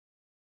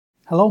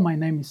Hello, my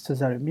name is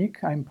Cezary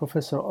Mik. I'm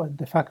professor at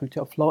the Faculty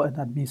of Law and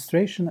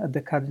Administration at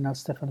the Cardinal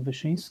Stefan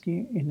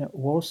Wyszyński in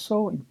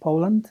Warsaw, in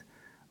Poland,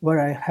 where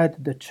I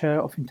had the chair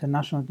of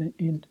International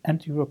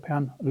and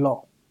European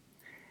Law.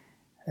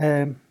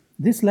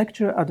 This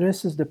lecture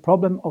addresses the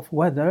problem of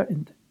whether,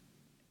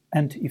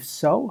 and if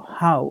so,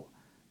 how,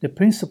 the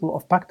principle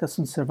of pacta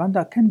sunt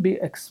servanda can be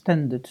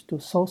extended to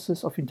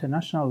sources of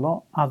international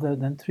law other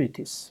than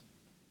treaties.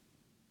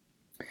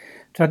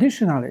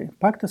 Traditionally,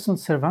 pacta sunt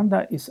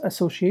servanda is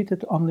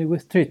associated only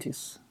with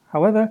treaties.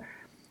 However,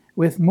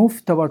 with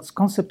move towards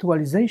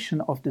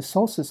conceptualization of the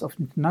sources of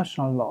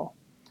international law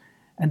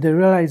and the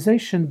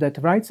realization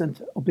that rights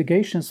and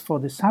obligations for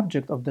the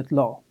subject of that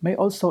law may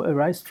also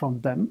arise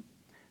from them,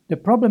 the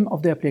problem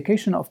of the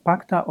application of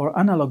pacta or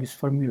analogous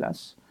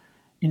formulas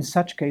in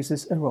such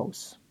cases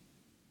arose.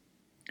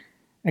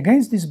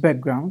 Against this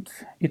background,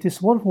 it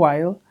is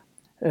worthwhile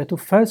to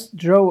first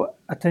draw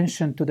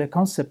attention to the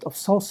concept of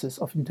sources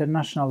of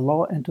international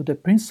law and to the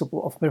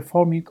principle of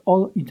performing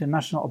all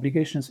international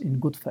obligations in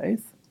good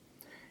faith,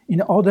 in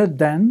order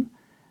then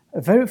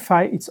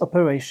verify its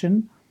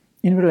operation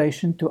in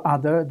relation to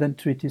other than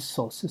treaties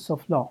sources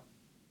of law.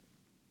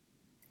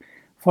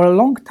 For a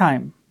long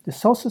time, the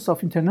sources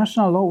of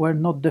international law were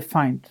not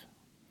defined,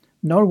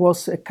 nor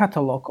was a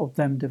catalogue of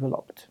them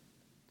developed.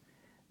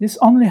 This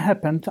only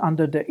happened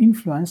under the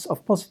influence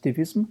of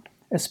positivism,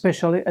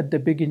 especially at the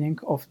beginning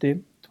of the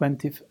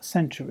 20th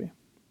century.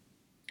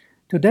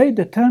 Today,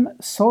 the term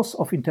source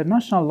of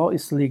international law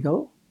is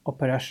legal,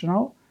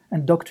 operational,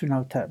 and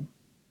doctrinal term.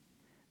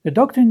 The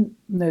doctrine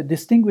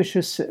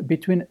distinguishes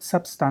between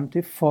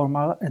substantive,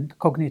 formal, and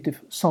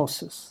cognitive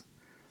sources.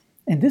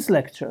 In this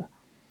lecture,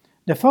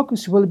 the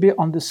focus will be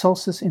on the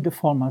sources in the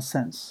formal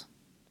sense.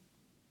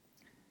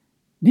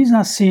 These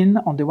are seen,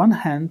 on the one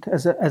hand,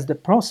 as the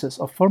process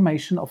of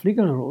formation of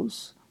legal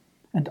rules,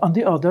 and on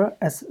the other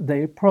as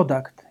their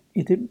product.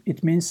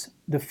 It means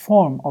the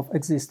form of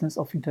existence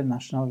of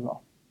international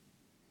law.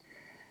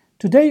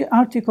 Today,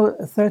 Article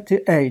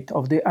 38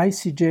 of the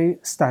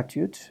ICJ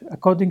Statute,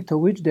 according to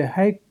which the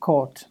Hague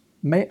Court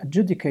may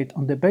adjudicate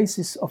on the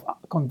basis of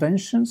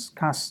conventions,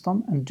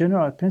 custom, and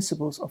general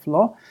principles of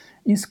law,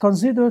 is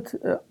considered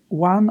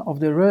one of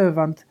the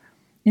relevant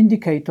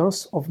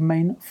indicators of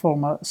main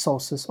formal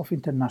sources of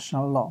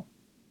international law.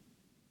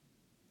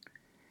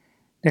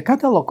 The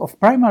catalogue of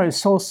primary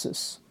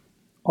sources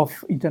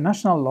of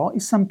international law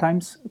is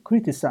sometimes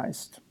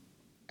criticized.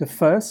 The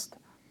first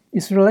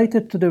is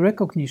related to the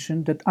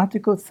recognition that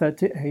Article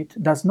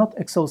 38 does not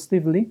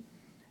exhaustively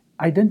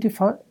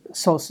identify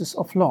sources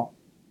of law.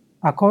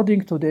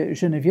 According to the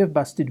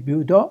Geneviève-Bastide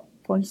Bureau,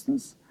 for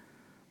instance,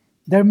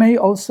 there may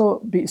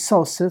also be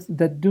sources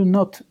that do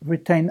not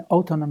retain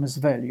autonomous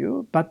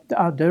value, but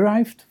are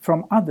derived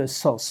from other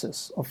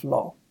sources of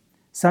law,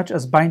 such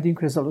as binding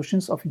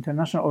resolutions of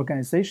international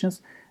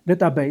organizations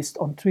that are based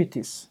on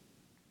treaties.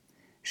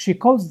 She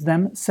calls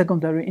them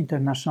secondary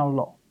international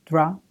law,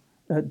 droit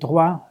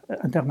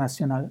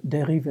international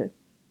dérivé.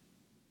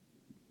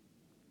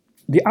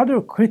 The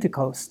other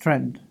critical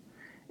strand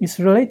is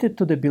related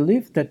to the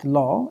belief that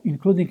law,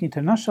 including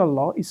international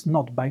law, is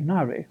not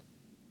binary.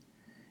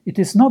 It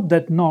is not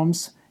that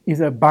norms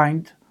either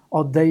bind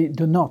or they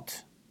do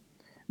not,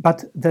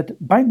 but that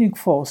binding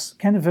force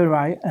can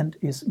vary and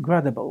is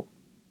gradable.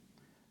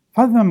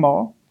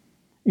 Furthermore,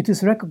 it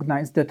is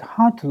recognized that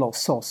hard law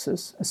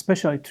sources,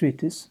 especially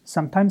treaties,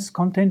 sometimes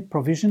contain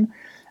provisions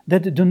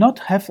that do not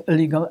have a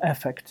legal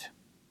effect.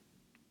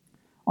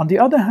 On the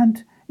other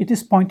hand, it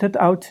is pointed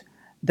out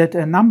that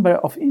a number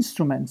of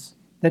instruments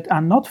that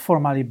are not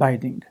formally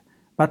binding,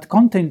 but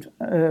contain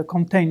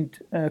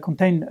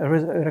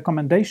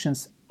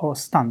recommendations or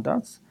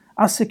standards,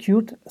 are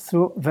secured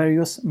through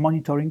various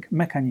monitoring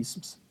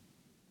mechanisms.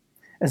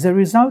 As a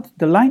result,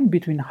 the line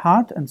between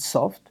hard and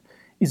soft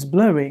is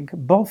blurring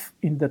both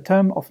in the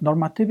term of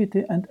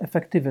normativity and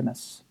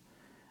effectiveness,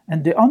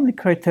 and the only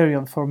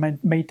criterion for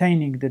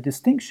maintaining the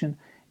distinction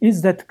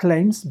is that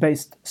claims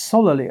based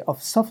solely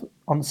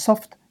on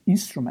soft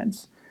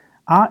instruments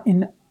are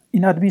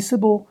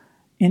inadmissible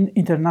in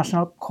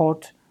international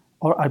court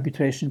or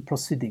arbitration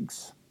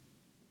proceedings.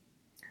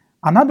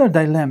 Another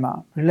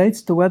dilemma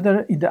relates to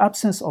whether, in the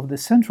absence of the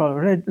central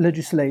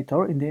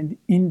legislator in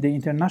the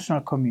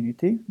international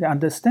community, the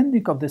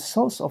understanding of the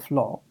source of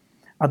law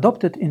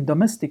adopted in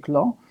domestic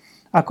law,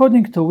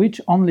 according to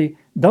which only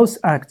those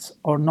acts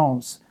or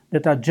norms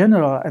that are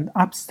general and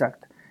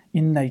abstract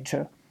in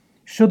nature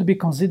should be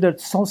considered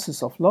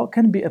sources of law,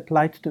 can be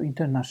applied to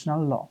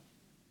international law.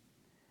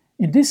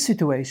 In this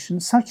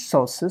situation, such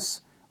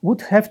sources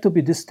would have to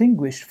be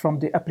distinguished from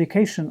the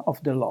application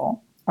of the law,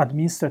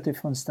 administrative,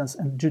 for instance,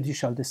 and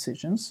judicial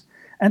decisions,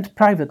 and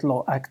private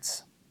law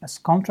acts, as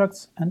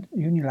contracts and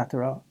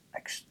unilateral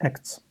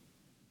acts.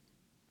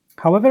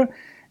 However,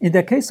 in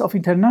the case of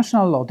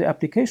international law, the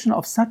application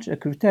of such a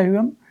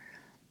criterion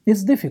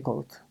is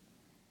difficult.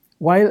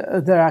 While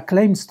there are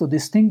claims to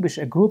distinguish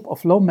a group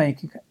of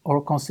lawmaking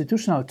or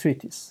constitutional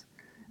treaties,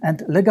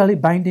 and legally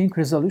binding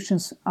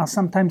resolutions are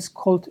sometimes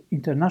called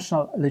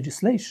international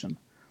legislation,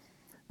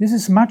 This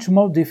is much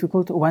more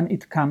difficult when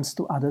it comes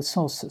to other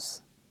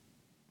sources.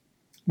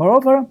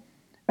 Moreover,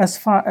 as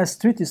far as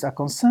treaties are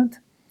concerned,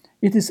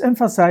 it is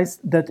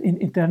emphasized that in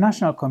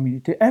international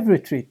community, every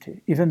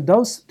treaty, even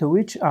those to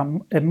which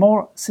a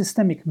more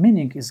systemic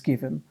meaning is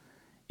given,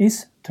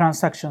 is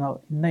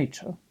transactional in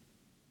nature.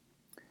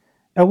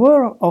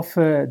 Aware of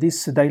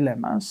these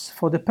dilemmas,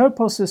 for the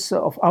purposes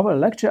of our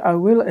lecture, I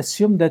will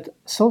assume that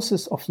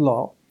sources of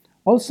law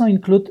also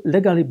include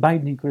legally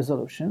binding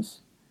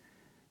resolutions,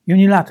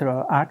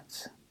 unilateral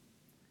acts,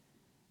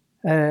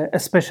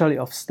 especially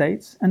of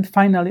states, and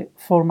finally,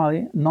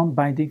 formally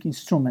non-binding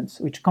instruments,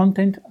 which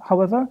contain,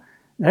 however,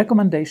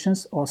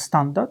 recommendations or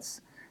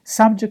standards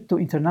subject to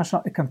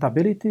international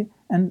accountability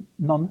and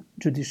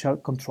non-judicial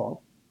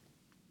control.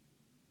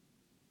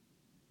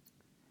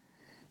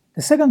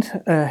 The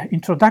second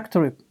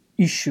introductory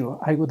issue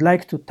I would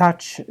like to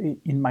touch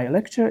in my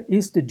lecture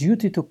is the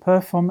duty to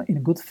perform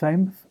in good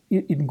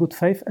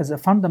faith as a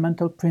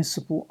fundamental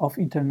principle of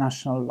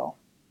international law.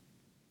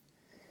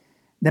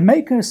 The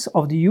makers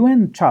of the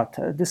UN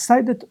Charter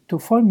decided to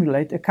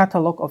formulate a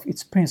catalogue of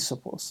its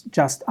principles.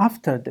 Just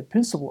after the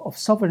principle of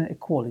sovereign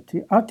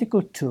equality,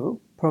 Article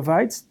 2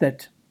 provides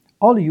that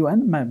all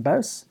UN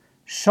members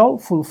shall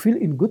fulfill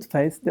in good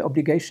faith the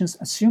obligations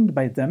assumed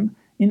by them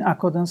in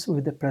accordance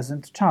with the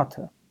present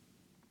Charter.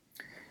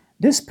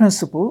 This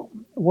principle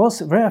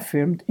was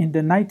reaffirmed in the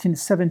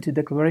 1970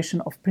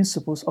 Declaration of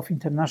Principles of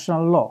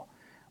International Law,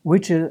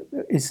 which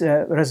is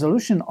a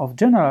resolution of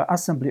General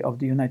Assembly of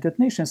the United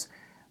Nations,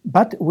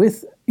 but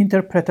with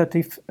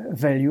interpretative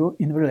value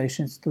in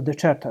relation to the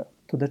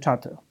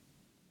Charter.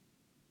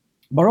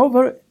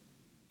 Moreover,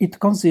 it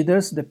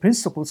considers the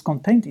principles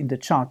contained in the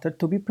Charter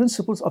to be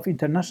principles of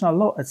international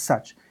law as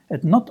such,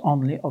 and not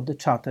only of the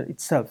Charter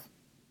itself.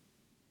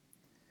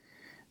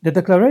 The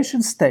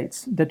Declaration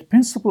states that the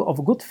principle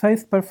of good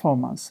faith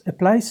performance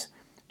applies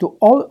to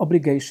all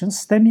obligations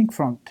stemming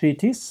from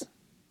treaties,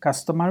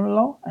 customary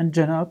law, and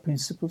general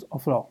principles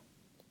of law.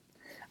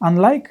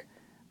 Unlike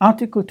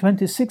Article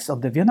 26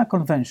 of the Vienna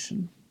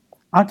Convention,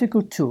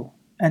 Article 2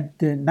 and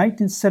the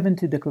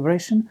 1970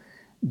 Declaration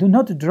do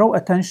not draw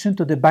attention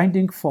to the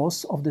binding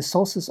force of the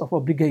sources of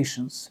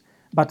obligations,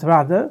 but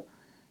rather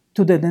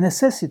to the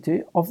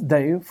necessity of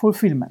their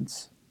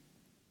fulfillments.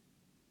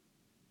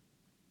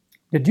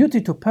 The duty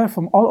to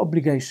perform all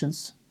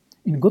obligations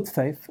in good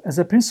faith as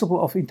a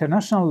principle of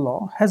international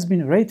law has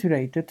been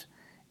reiterated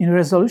in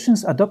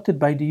resolutions adopted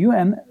by the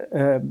UN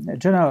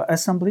General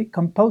Assembly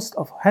composed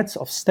of heads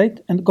of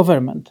state and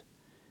government,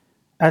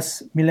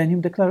 as Millennium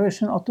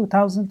Declaration of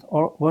 2000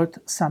 or World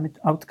Summit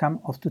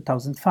Outcome of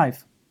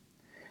 2005,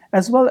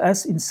 as well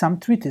as in some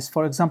treaties,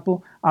 for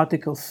example,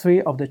 Article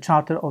 3 of the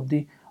Charter of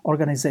the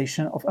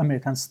Organization of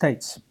American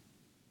States.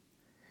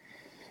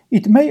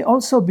 It may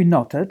also be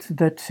noted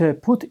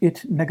that, put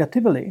it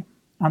negatively,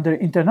 under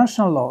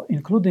international law,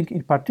 including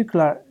in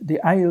particular the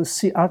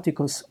ILC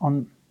articles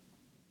on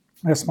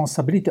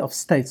responsibility of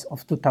states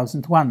of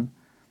 2001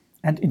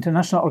 and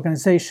international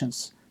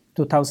organizations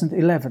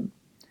 2011,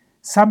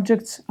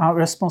 subjects are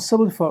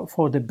responsible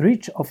for the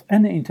breach of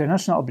any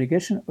international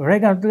obligation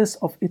regardless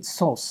of its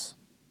source.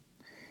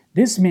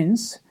 This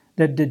means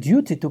that the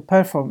duty to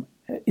perform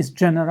is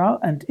general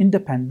and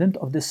independent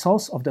of the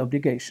source of the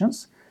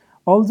obligations,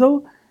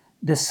 although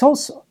the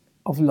source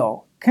of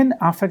law can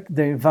affect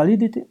their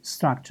validity,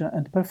 structure,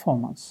 and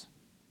performance.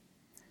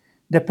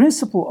 The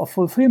principle of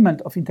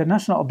fulfillment of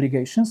international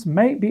obligations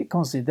may be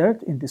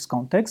considered in this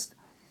context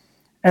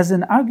as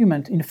an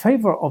argument in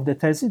favor of the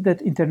thesis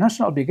that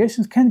international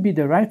obligations can be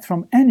derived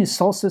from any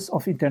sources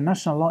of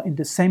international law in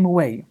the same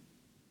way.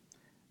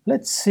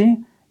 Let's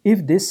see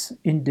if this is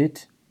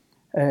indeed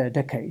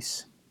the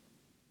case.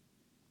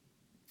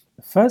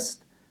 The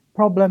first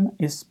problem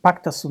is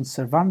pacta sunt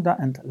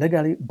servanda and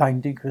legally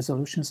binding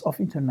resolutions of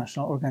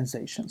international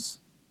organizations.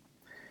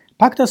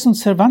 Pacta sunt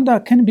servanda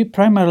can be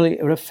primarily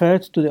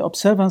referred to the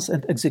observance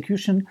and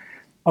execution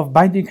of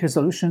binding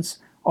resolutions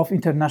of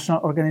international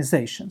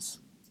organizations.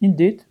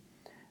 Indeed,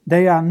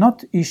 they are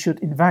not issued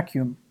in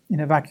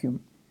a vacuum,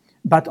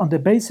 but on the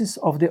basis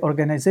of the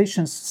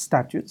organization's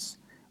statutes,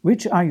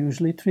 which are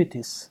usually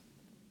treaties.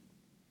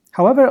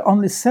 However,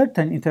 only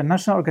certain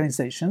international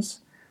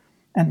organizations,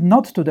 and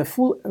not to the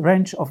full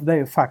range of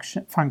their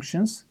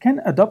functions, can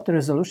adopt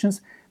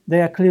resolutions that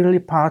are clearly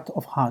part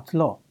of hard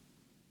law.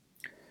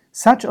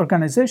 Such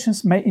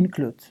organizations may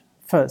include,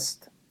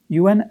 first,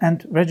 UN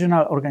and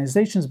regional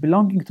organizations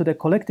belonging to the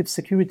collective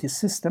security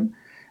system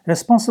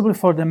responsible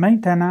for the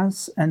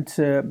maintenance and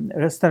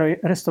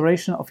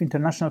restoration of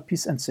international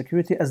peace and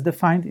security as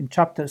defined in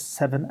Chapters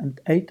 7 and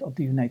 8 of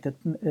the United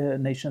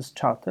Nations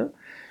Charter,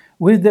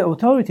 with the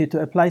authority to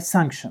apply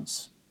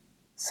sanctions.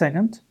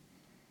 Second,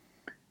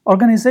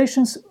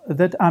 organizations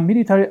that are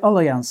military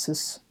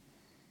alliances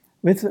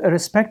with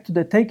respect to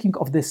the taking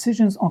of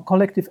decisions on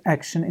collective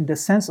action in the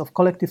sense of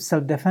collective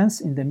self-defense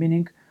in the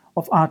meaning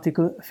of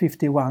Article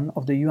 51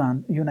 of the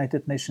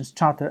United Nations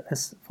Charter,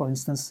 as, for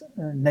instance,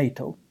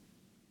 NATO.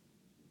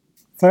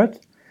 Third,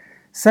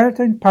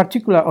 certain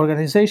particular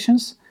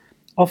organizations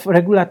of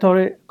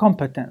regulatory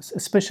competence,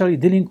 especially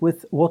dealing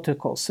with water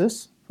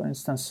courses, for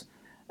instance,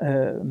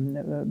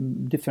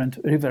 different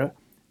river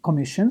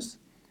commissions,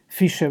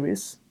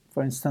 fisheries,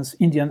 for instance,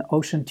 Indian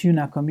Ocean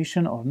Tuna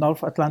Commission or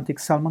North Atlantic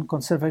Salmon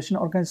Conservation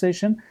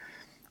Organization,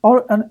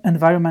 or an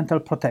environmental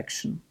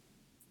protection.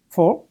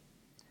 4.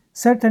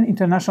 Certain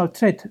international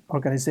trade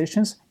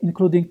organizations,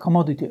 including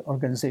commodity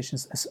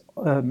organizations, as,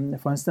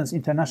 for instance,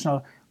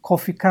 International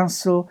Coffee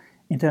Council,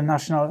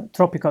 International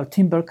Tropical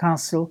Timber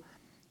Council,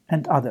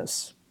 and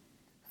others.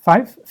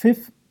 5.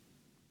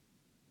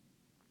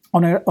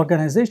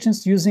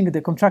 Organizations using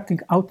the contracting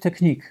out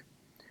technique,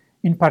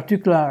 in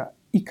particular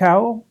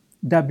ICAO,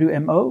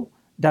 WMO,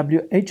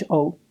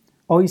 WHO,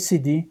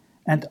 OECD,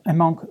 and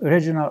among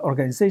regional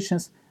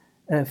organizations,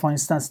 for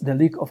instance, the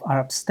League of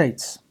Arab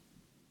States.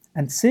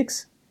 And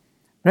 6.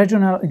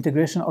 Regional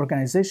integration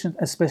organizations,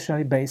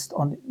 especially based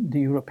on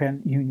the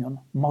European Union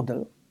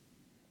model.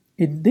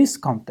 In this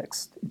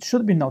context, it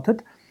should be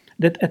noted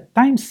that at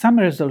times some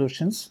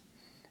resolutions,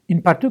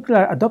 in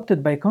particular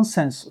adopted by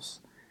consensus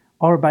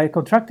or by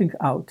contracting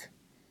out,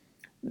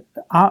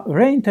 are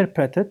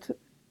reinterpreted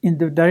in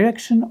the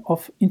direction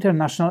of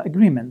international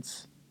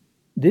agreements.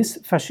 This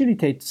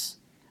facilitates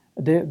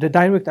the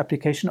direct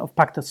application of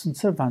Pacta Sunt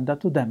Servanda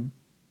to them.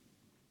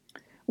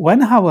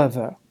 When,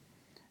 however,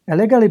 a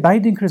legally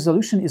binding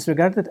resolution is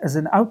regarded as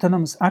an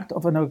autonomous act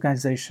of an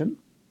organization,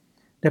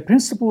 the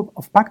principle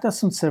of Pacta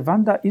Sunt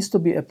Servanda is to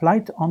be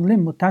applied only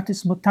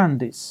mutatis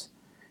mutandis.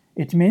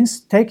 It means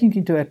taking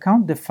into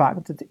account the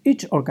fact that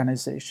each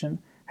organization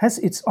has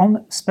its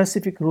own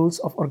specific rules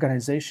of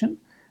organization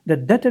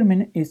that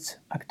determine its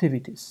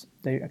activities,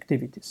 their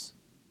activities.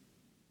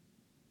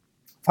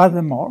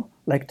 Furthermore,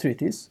 like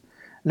treaties,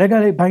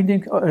 legally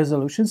binding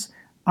resolutions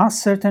are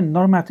certain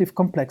normative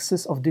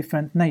complexes of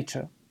different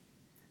nature.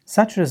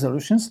 Such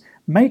resolutions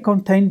may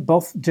contain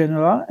both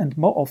general and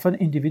more often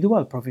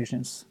individual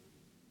provisions.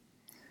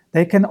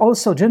 They can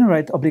also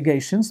generate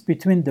obligations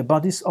between the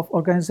bodies of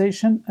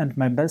organization and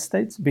member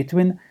states,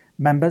 between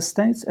member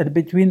states, and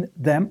between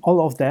them,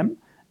 all of them,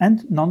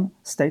 and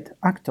non-state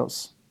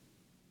actors.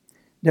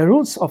 The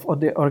rules of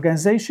the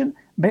organization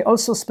may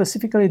also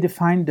specifically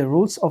define the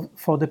rules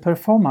for the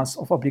performance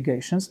of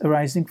obligations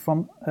arising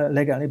from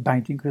legally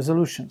binding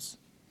resolutions.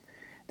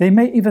 They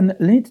may even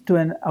lead to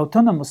an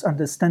autonomous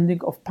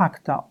understanding of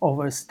Pacta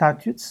over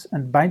statutes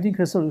and binding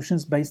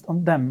resolutions based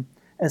on them,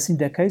 as in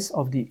the case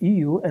of the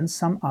EU and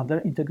some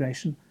other regional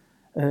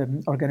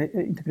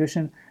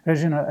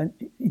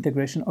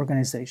integration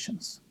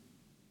organizations.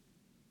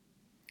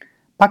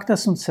 Pacta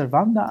Sunt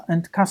Servanda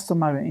and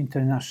customary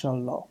international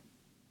law.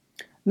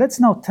 Let's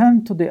now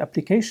turn to the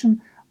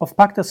application of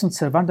Pacta Sunt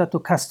Servanda to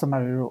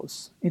customary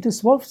rules. It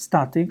is worth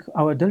starting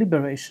our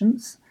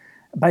deliberations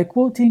by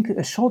quoting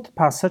a short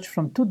passage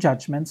from two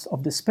judgments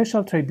of the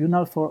Special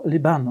Tribunal for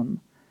Lebanon,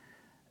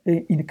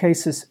 in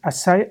cases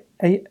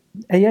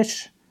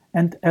Ayesh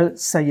and El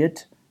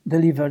Sayed,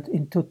 delivered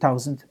in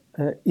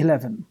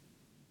 2011.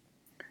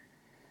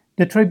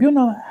 The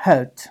tribunal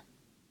held,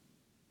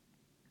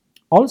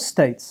 all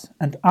states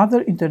and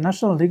other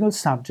international legal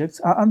subjects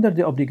are under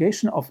the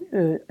obligation of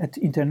at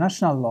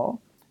international law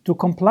to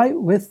comply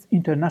with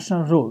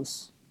international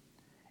rules.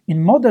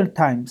 In modern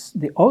times,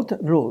 the old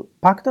rule,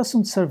 Pacta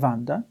Sunt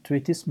Servanda,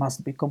 treaties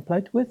must be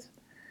complied with,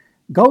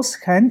 goes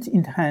hand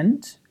in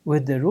hand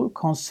with the rule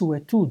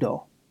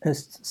Consuetudo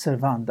est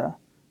servanda,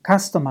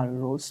 customary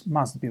rules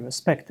must be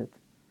respected,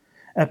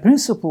 a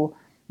principle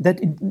that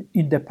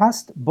in the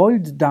past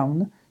boiled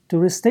down to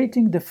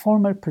restating the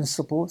former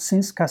principle,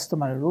 since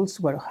customary rules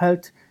were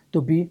held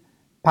to be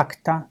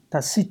pacta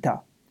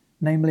tacita,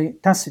 namely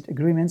tacit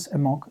agreements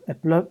among a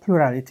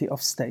plurality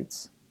of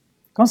states.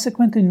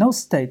 Consequently, no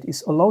state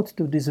is allowed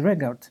to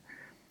disregard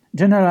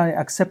generally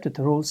accepted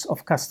rules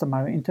of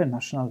customary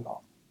international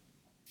law.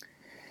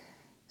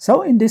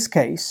 So, in this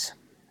case,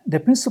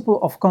 the principle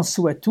of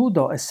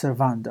consuetudo est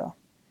servanda,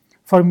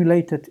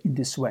 formulated in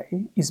this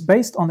way, is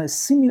based on a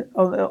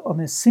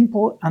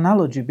simple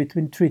analogy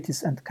between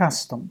treaties and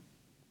custom.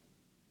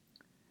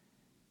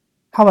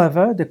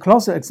 However, the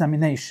closer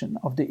examination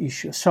of the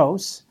issue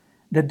shows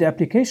that the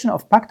application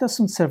of Pacta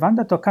Sunt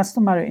Servanda to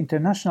customary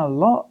international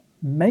law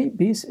may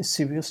be a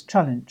serious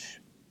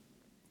challenge.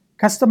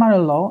 Customary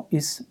law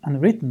is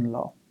unwritten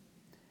law.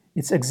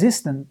 Its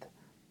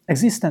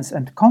existence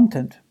and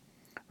content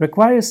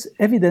requires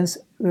evidence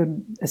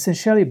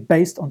essentially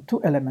based on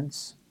two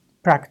elements: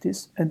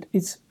 practice and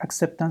its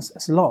acceptance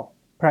as law,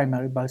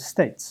 primarily by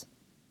states.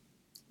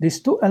 This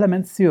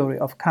two-element theory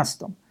of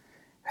custom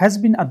has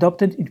been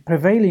adopted in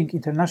prevailing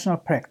international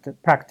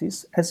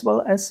practice as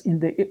well as in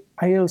the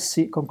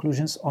ILC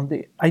conclusions on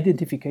the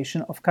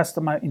identification of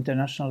customary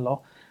international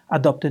law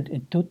adopted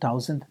in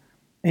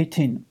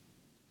 2018.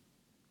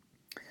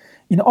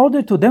 In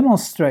order to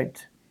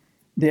demonstrate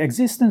the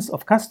existence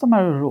of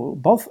customary rule,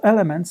 both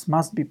elements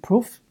must be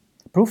proved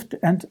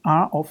and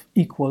are of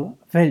equal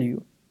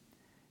value.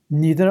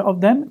 Neither of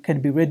them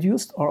can be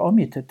reduced or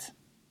omitted.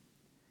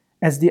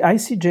 As the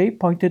ICJ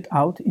pointed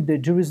out in the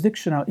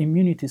Jurisdictional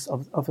Immunities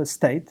of a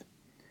State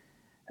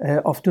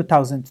of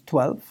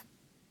 2012,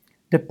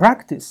 The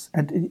practice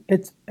and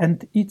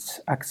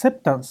its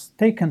acceptance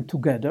taken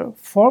together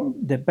form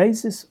the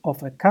basis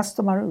of a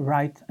customary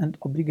right and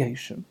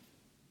obligation.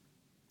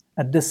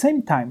 At the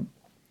same time,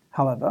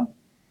 however,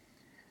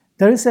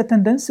 there is a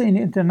tendency in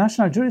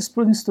international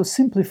jurisprudence to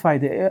simplify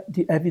the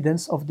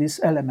evidence of these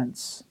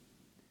elements.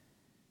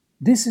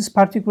 This is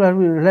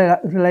particularly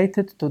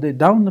related to the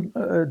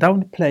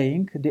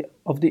downplaying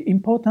of the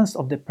importance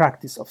of the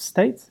practice of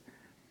states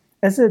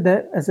as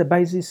a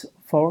basis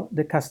for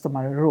the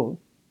customary rule.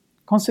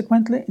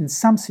 Consequently, in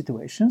some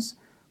situations,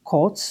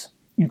 courts,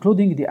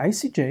 including the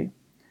ICJ,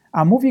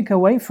 are moving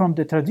away from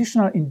the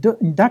traditional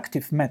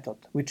inductive method,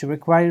 which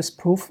requires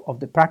proof of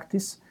the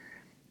practice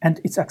and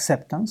its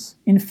acceptance,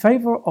 in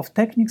favor of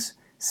techniques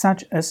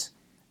such as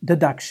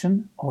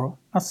deduction or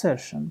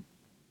assertion.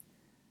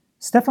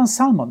 Stefan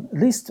Salmon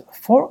lists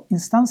 4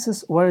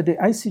 instances where the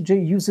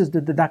ICJ uses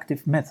the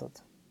deductive method.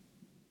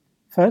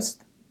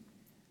 First,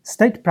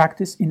 state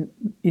practice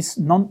is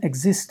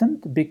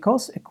non-existent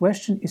because a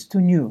question is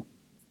too new,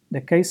 the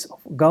case of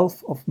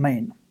Gulf of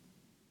Maine.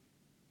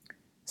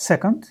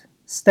 Second,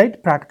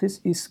 state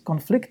practice is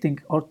conflicting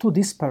or too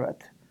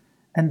disparate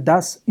and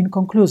thus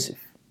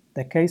inconclusive,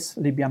 the case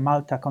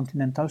Libya-Malta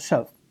continental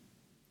shelf.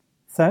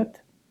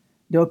 Third,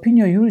 the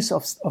opinio juris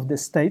of the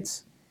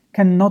states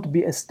cannot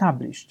be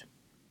established,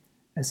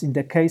 as in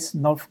the case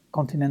North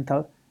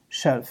Continental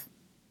Shelf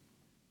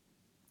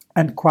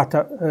and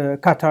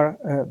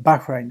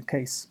Qatar-Bahrain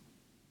case.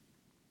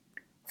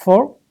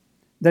 4.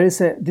 There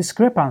is a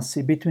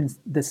discrepancy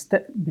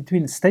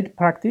between state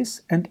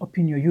practice and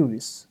opinio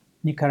juris,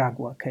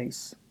 Nicaragua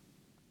case.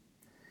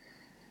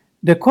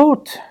 The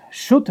court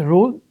should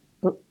rule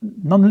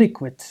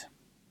non-liquid,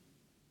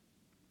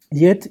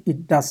 yet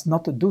it does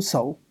not do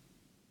so.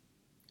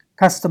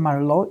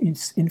 Customary law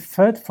is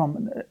inferred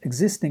from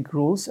existing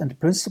rules and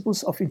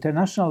principles of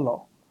international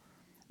law,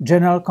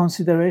 general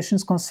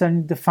considerations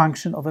concerning the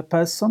function of a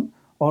person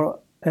or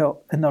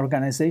an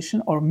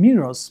organization, or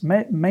mirrors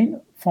main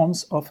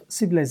forms of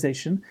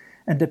civilization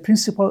and the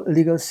principal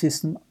legal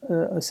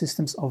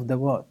systems of the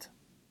world.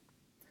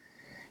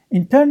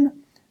 In turn,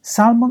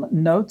 Salmon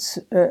notes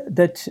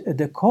that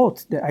the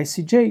court, the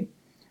ICJ,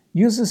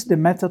 uses the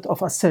method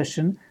of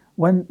assertion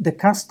when the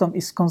custom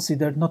is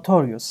considered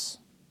notorious.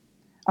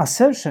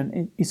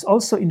 Assertion is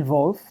also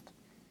involved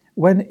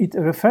when it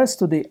refers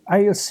to the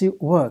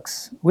ILC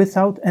works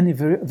without any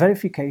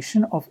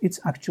verification of its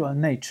actual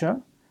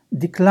nature,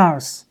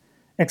 declares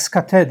ex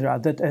cathedra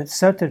that a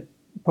certain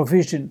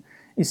provision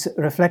is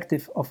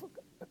reflective of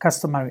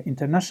customary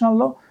international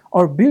law,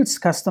 or builds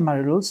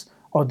customary rules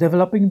or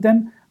developing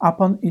them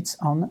upon its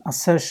own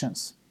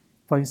assertions.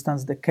 For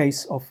instance, the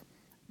case of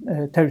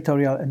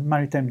territorial and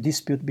maritime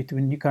dispute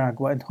between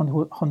Nicaragua and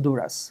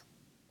Honduras.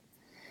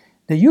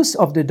 The use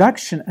of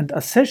deduction and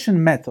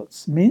assertion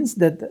methods means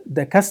that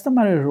the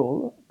customary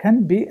rule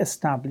can be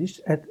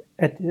established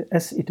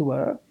as it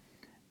were,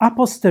 a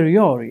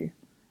posteriori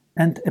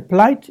and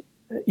applied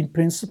in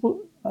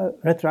principle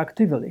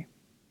retroactively.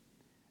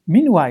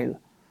 Meanwhile,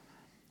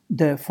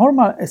 the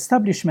formal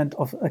establishment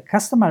of a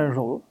customary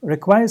rule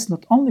requires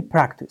not only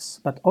practice,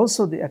 but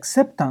also the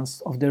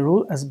acceptance of the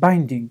rule as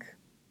binding.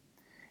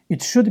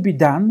 It should be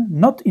done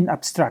not in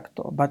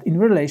abstracto, but in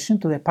relation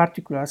to a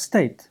particular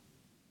state.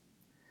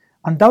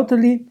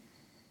 Undoubtedly,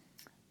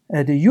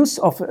 the use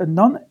of a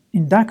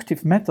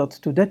non-inductive method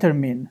to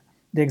determine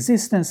the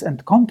existence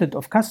and content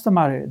of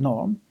customary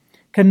norm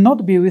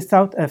cannot be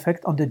without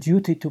effect on the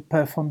duty to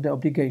perform the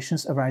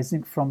obligations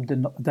arising from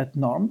that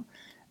norm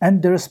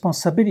and the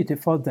responsibility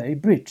for their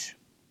breach.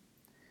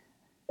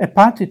 A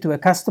party to a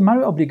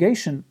customary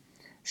obligation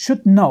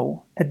should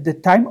know at the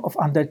time of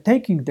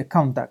undertaking the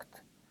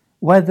conduct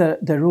whether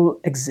the rule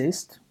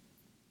exists,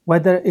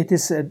 whether it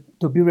is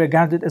to be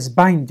regarded as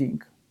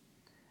binding,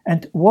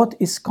 and what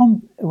its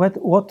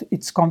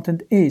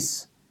content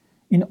is,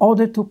 in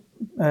order to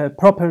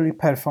properly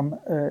perform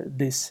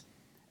this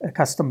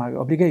customary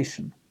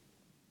obligation.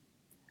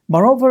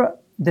 Moreover,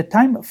 the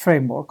time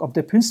framework of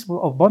the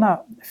principle of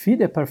bona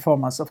fide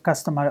performance of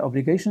customary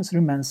obligations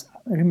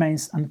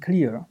remains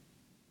unclear.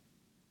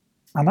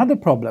 Another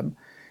problem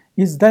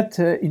is that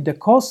in the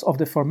course of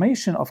the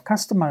formation of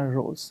customary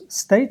rules,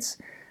 states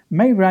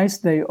may raise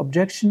their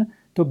objection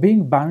to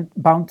being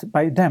bound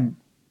by them,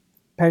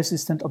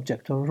 persistent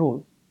objector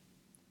rule.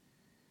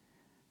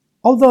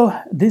 Although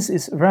this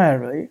is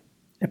rarely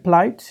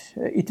applied,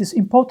 it is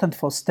important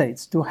for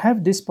states to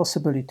have this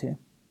possibility.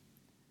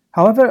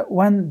 However,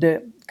 when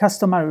the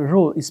customary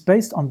rule is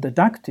based on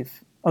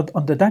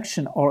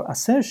deduction or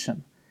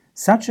assertion,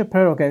 such a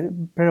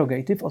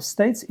prerogative of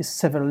states is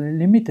severely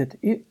limited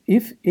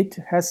if it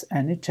has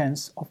any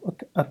chance of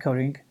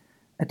occurring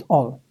at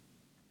all.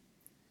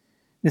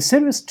 The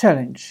serious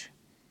challenge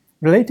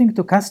relating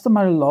to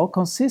customary law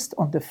consists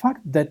on the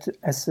fact that,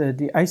 as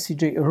the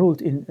ICJ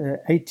ruled in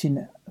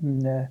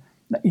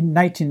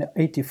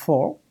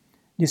 1984,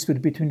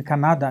 dispute between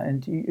Canada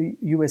and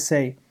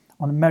USA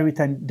on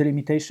maritime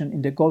delimitation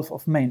in the Gulf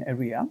of Maine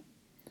area,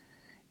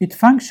 It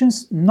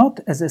functions not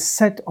as a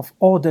set of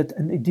ordered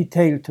and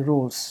detailed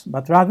rules,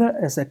 but rather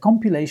as a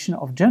compilation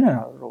of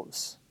general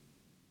rules.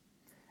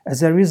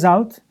 As a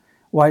result,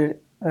 while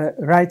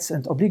rights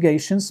and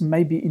obligations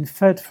may be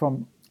inferred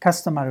from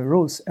customary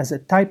rules as a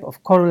type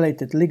of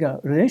correlated legal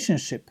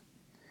relationship,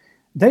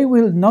 they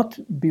will not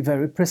be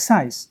very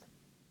precise.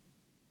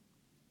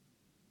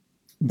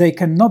 They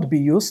cannot be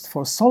used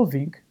for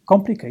solving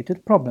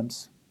complicated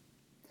problems.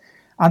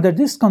 Under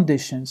these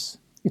conditions,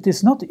 it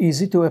is not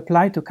easy to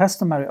apply to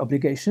customary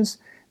obligations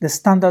the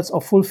standards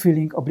of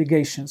fulfilling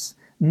obligations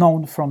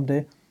known from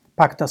the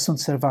Pacta sunt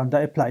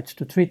servanda applied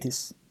to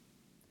treaties.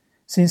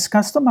 Since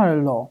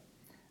customary law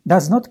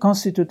does not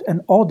constitute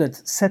an ordered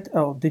set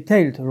of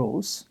detailed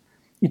rules,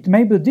 it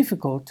may be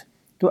difficult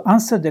to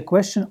answer the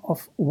question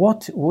of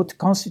what would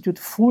constitute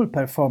full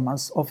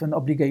performance of an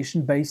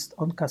obligation based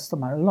on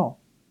customary law.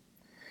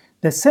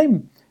 The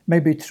same may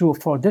be true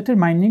for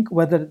determining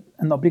whether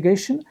an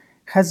obligation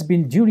has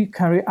been duly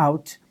carried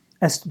out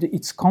as to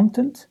its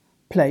content,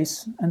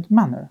 place, and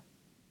manner.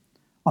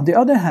 On the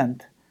other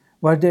hand,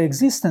 where the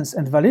existence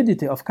and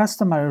validity of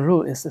customary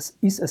rule is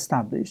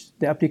established,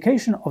 the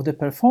application of the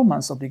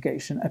performance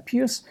obligation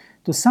appears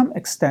to some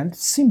extent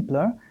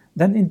simpler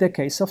than in the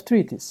case of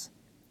treaties.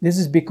 This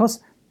is because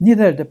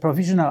neither the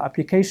provisional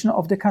application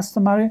of the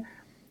customary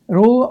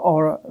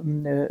rule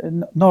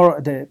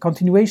nor the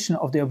continuation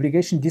of the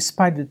obligation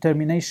despite the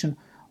termination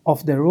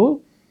of the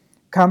rule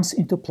comes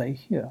into play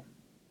here.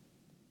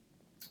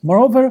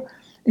 Moreover,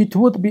 it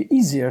would be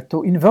easier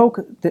to invoke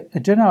a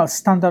general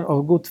standard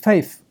of good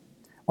faith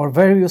or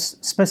various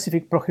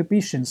specific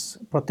prohibitions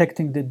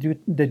protecting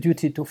the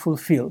duty to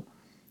fulfill,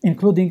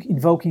 including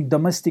invoking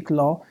domestic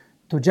law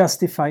to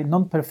justify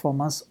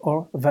non-performance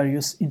or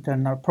various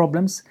internal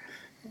problems,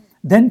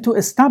 than to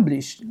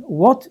establish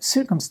what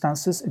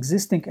circumstances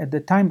existing at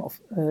the time of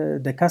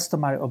the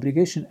customary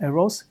obligation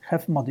arose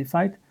have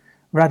modified,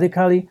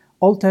 radically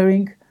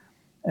altering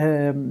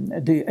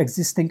the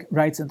existing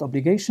rights and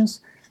obligations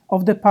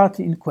of the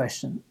party in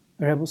question,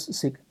 rebus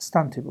sic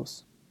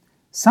stantibus.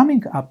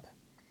 Summing up,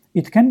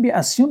 it can be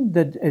assumed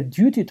that a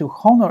duty to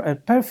honor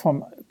and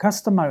perform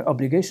customary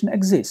obligation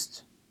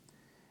exists.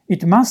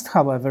 It must,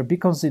 however, be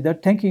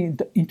considered taking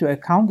into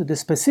account the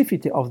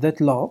specificity of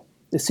that law,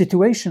 the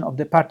situation of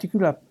the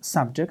particular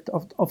subject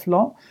of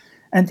law,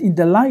 and in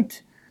the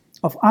light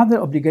of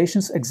other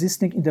obligations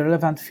existing in the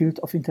relevant field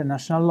of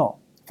international law.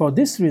 For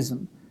this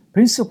reason,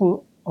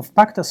 principle of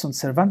Pacta sunt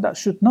servanda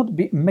should not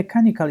be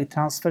mechanically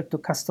transferred to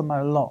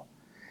customary law.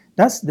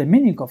 Thus, the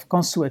meaning of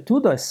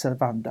consuetudo est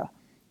servanda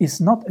is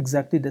not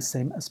exactly the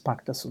same as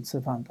Pacta sunt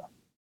servanda.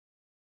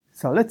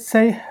 So let's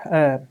say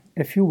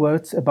a few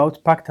words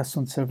about Pacta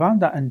sunt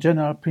servanda and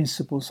general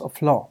principles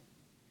of law.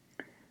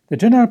 The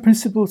general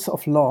principles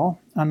of law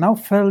are now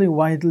fairly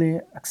widely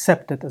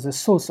accepted as a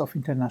source of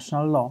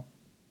international law.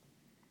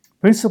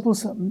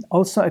 Principles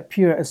also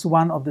appear as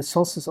one of the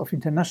sources of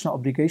international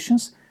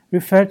obligations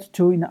referred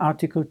to in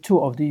Article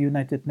 2 of the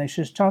United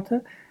Nations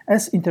Charter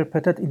as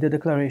interpreted in the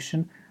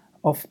Declaration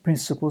of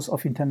Principles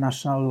of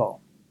International Law.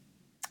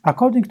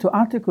 According to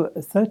Article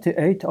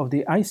 38 of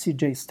the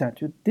ICJ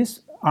Statute,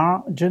 these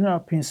are general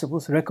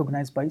principles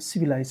recognized by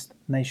civilized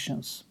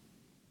nations.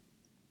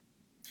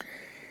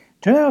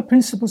 General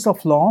principles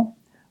of law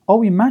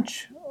owe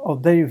much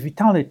of their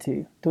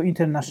vitality to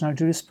international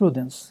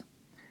jurisprudence.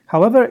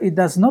 However, it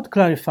does not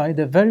clarify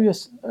the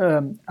various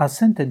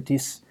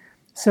uncertainties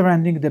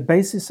surrounding the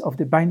basis of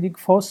the binding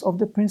force of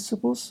the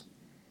principles,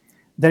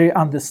 their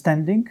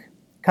understanding,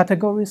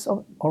 categories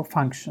or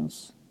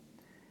functions.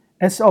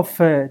 As of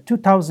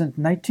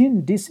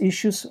 2019, these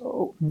issues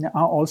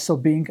are also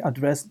being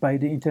addressed by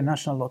the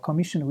International Law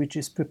Commission, which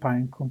is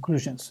preparing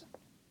conclusions.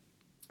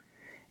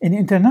 In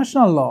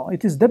international law,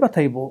 it is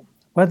debatable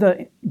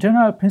whether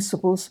general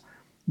principles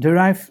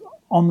derive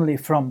only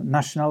from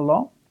national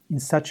law. In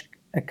such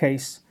a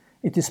case,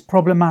 it is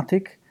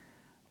problematic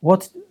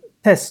what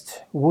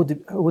test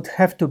would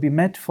have to be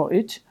met for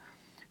it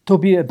to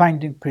be a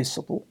binding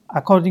principle,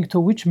 according to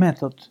which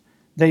method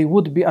they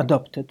would be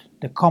adopted,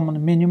 the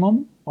common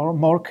minimum, or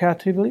more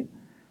creatively,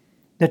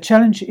 the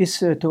challenge is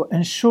to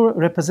ensure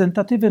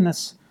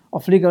representativeness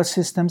of legal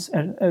systems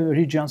and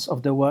regions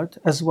of the world,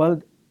 as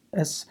well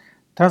as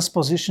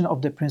transposition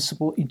of the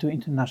principle into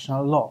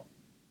international law.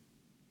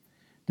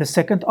 The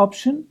second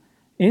option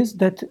is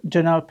that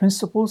general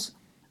principles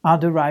are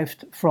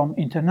derived from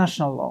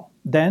international law.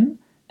 Then,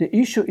 the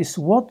issue is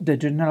what the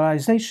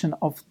generalization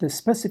of the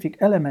specific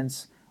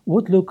elements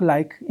would look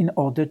like in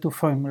order to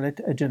formulate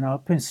a general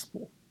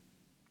principle.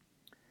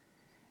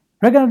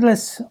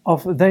 Regardless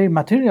of their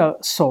material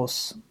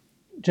source,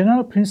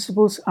 general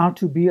principles are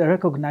to be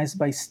recognized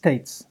by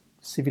states,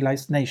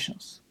 civilized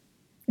nations.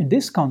 In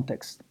this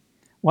context,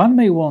 one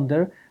may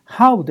wonder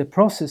how the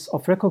process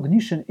of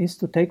recognition is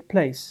to take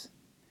place,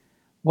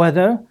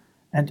 whether,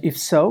 and if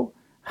so,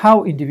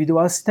 how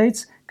individual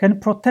states can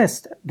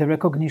protest the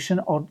recognition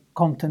or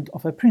content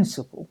of a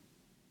principle.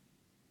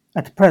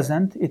 At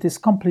present, it is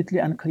completely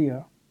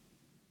unclear.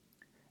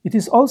 It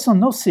is also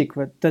no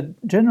secret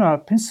that general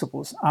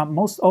principles are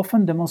most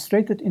often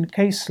demonstrated in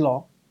case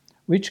law,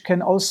 which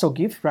can also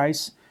give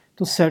rise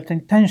to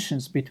certain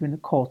tensions between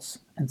courts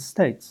and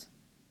states.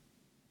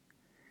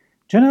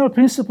 General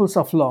principles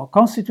of law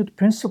constitute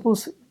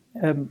principles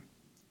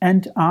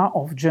and are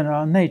of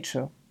general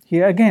nature.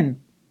 Here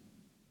again,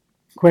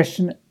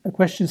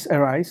 questions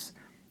arise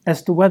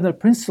as to whether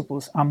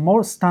principles are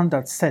more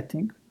standard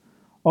setting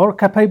or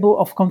capable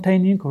of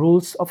containing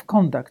rules of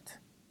conduct.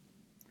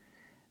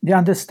 The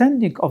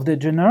understanding of the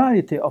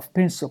generality of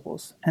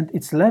principles and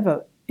its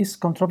level is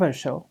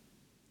controversial.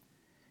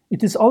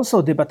 It is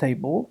also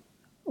debatable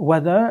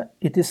whether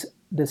it is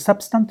the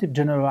substantive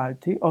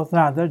generality or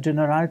rather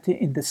generality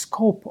in the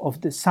scope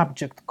of the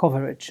subject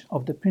coverage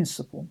of the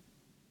principle.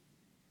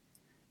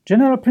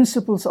 General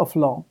principles of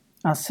law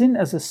are seen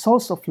as a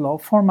source of law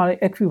formally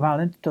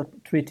equivalent to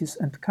treaties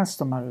and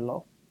customary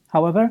law.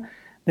 However,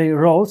 their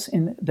roles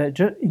in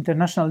the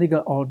international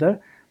legal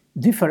order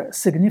differ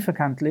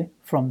significantly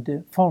from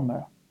the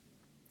former.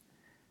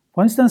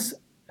 For instance,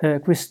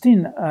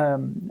 Christine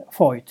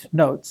Voigt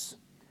notes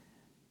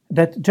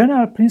that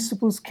general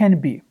principles can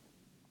be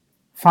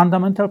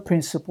fundamental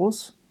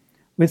principles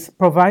which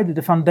provide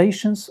the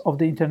foundations of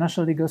the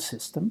international legal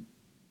system,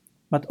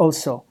 but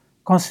also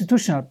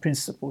constitutional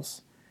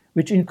principles,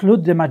 which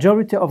include the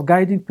majority of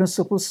guiding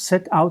principles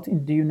set out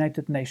in the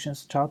United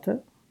Nations Charter,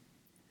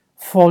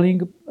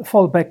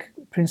 fallback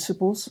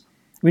principles,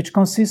 which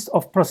consist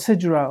of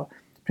procedural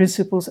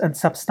principles and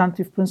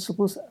substantive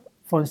principles,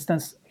 for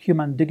instance,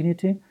 human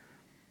dignity,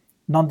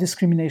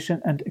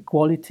 non-discrimination and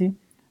equality,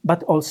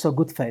 but also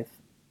good faith.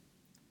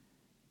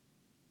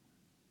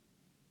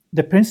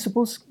 The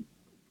principles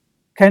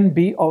can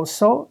be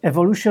also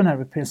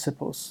evolutionary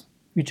principles,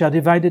 which are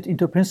divided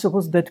into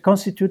principles that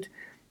constitute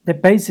the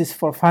basis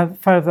for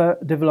further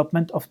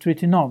development of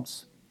treaty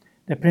norms,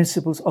 the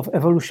principles of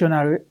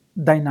evolutionary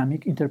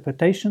dynamic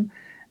interpretation,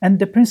 and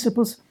the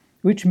principles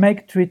which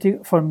make treaty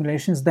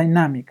formulations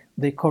dynamic.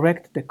 They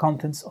correct the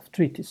contents of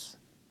treaties.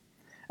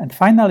 And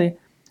finally,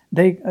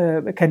 they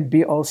can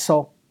be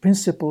also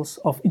principles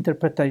of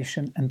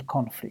interpretation and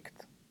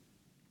conflict.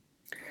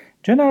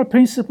 General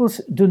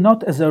principles do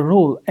not, as a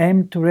rule,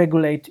 aim to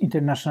regulate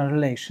international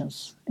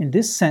relations. In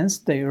this sense,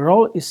 their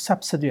role is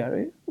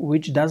subsidiary,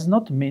 which does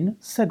not mean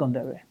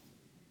secondary.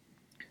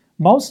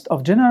 Most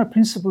of general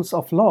principles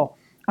of law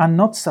are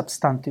not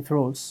substantive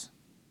rules.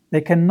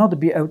 They cannot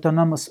be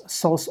autonomous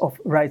source of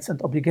rights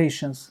and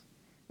obligations.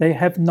 They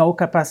have no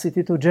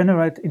capacity to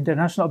generate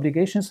international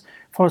obligations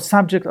for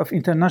subject of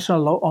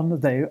international law on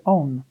their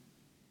own.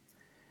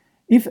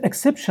 If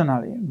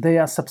exceptionally they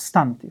are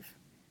substantive,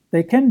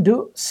 they can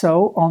do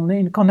so only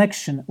in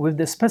connection with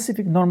the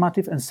specific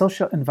normative and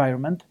social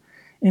environment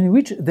in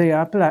which they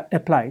are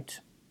applied.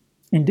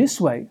 In this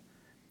way,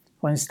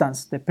 for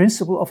instance, the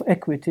principle of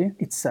equity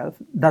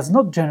itself does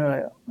not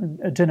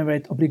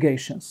generate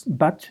obligations,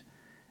 but,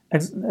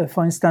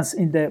 for instance,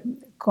 in the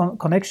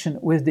connection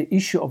with the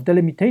issue of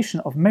delimitation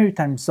of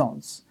maritime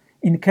zones,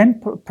 it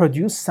can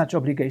produce such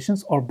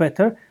obligations, or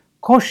better,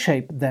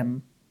 co-shape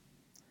them.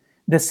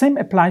 The same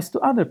applies to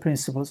other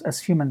principles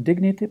as human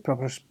dignity,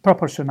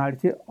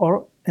 proportionality,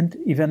 and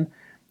even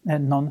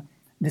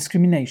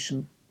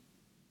non-discrimination.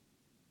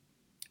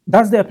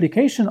 Thus, the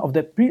application of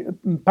the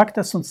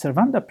pacta sunt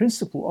servanda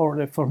principle, or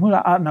the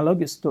formula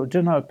analogous to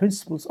general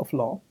principles of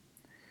law,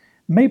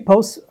 may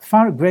pose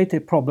far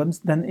greater problems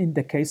than in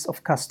the case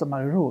of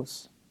customary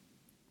rules.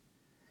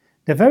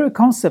 The very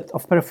concept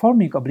of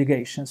performing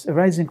obligations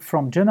arising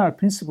from general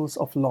principles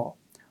of law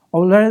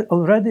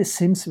already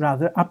seems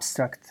rather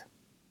abstract.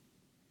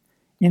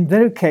 In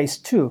their case,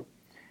 too,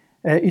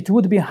 it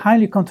would be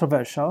highly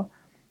controversial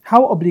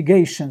how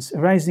obligations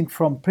arising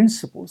from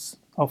principles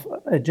of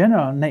a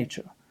general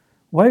nature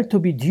were to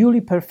be duly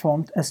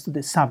performed as to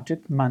the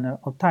subject, manner,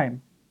 or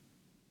time.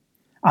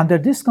 Under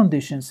these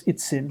conditions, it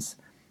seems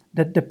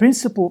that the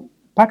principle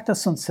pacta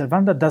sunt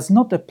servanda does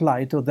not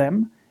apply to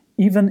them,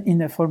 even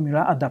in a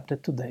formula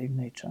adapted to their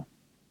nature.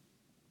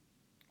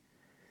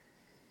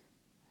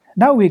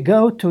 Now we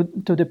go to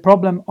the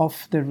problem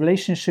of the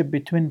relationship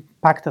between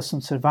pacta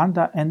sunt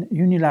servanda and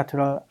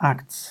unilateral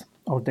acts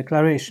or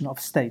declaration of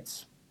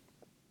states.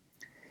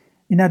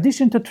 In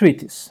addition to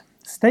treaties,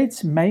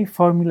 states may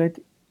formulate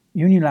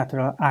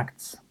unilateral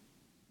acts.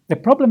 The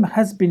problem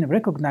has been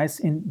recognized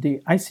in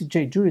the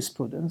ICJ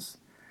jurisprudence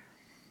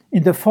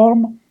in the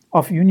form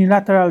of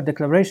unilateral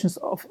declarations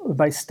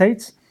by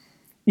states.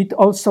 It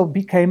also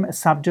became a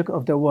subject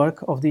of the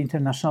work of the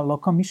International Law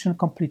Commission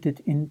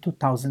completed in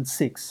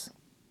 2006.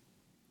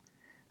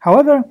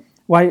 However,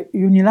 while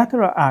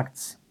unilateral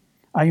acts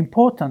are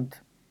important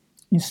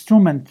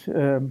instruments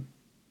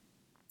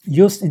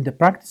used in the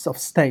practice of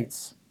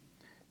states,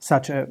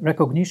 such as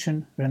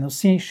recognition,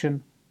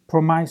 renunciation,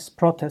 promise,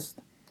 protest,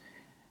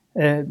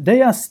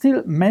 they are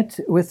still met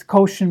with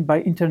caution by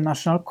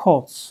international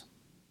courts.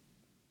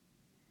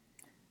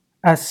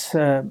 As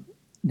the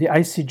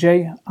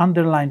ICJ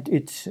underlined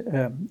it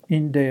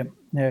in the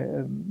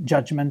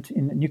judgment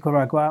in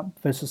Nicaragua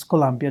versus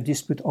Colombia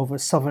dispute over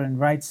sovereign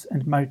rights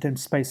and maritime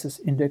spaces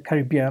in the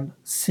Caribbean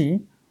Sea,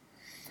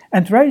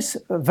 and raise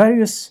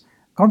various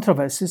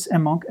controversies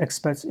among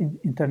experts in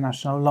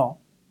international law.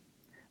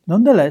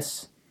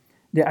 Nonetheless,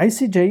 the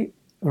ICJ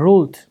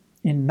ruled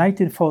in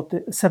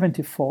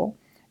 1974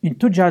 in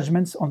two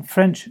judgments on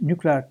French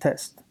nuclear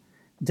tests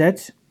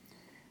that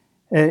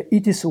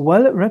it is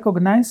well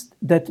recognized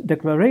that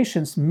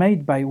declarations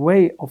made by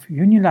way of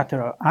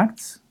unilateral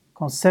acts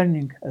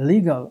concerning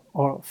legal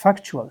or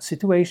factual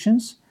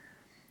situations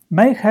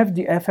may have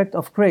the effect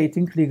of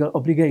creating legal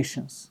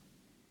obligations.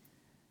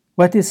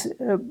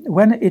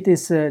 When it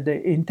is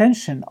the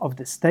intention of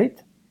the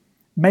state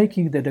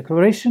making the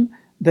declaration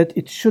that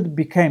it should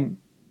become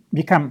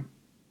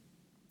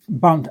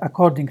bound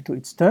according to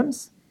its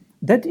terms,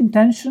 that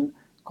intention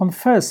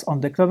confers on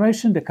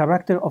declaration the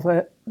character of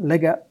a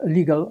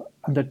legal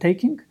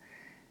undertaking,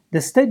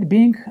 the state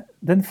being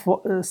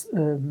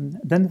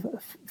thenceforth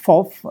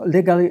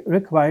legally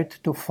required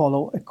to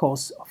follow a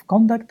course of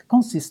conduct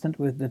consistent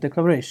with the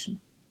declaration.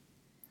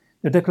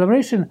 The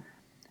declaration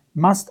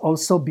must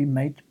also be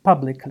made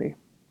publicly.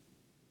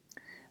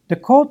 The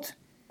court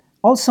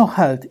also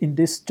held in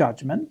this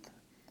judgment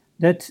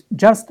that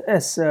just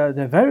as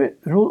the very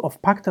rule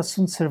of pacta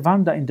sunt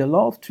servanda in the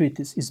law of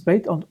treaties is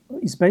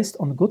based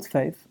on good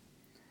faith,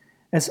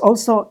 as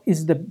also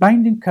is the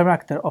binding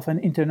character of an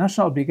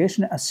international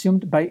obligation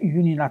assumed by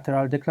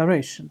unilateral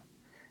declaration.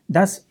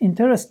 Thus,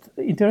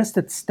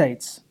 interested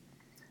states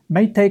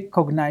may take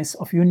cognise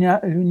of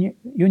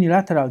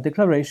unilateral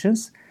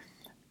declarations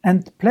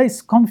and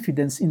place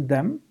confidence in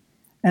them,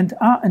 and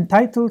are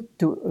entitled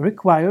to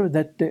require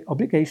that the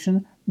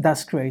obligation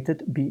thus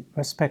created be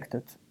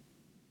respected.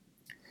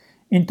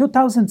 In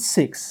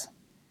 2006,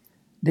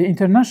 the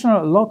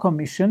International Law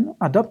Commission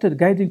adopted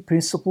guiding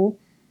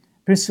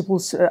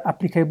principles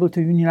applicable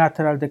to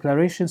unilateral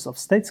declarations of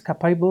states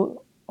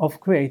capable of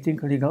creating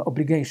legal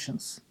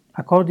obligations.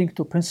 According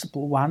to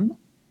Principle 1,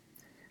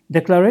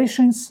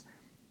 declarations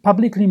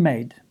publicly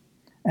made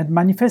and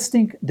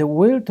manifesting the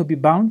will to be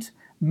bound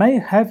may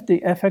have the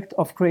effect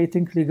of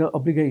creating legal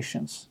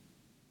obligations.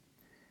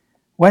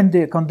 When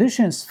the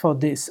conditions for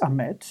this are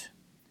met,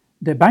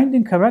 the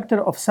binding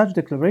character of such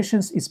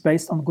declarations is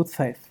based on good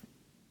faith.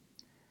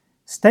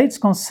 States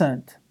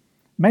concerned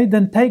may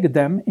then take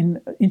them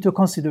into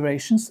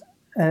considerations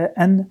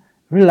and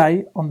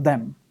rely on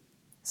them.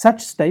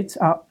 Such states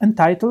are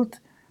entitled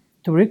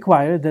to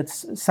require that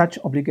such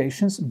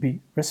obligations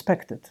be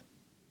respected.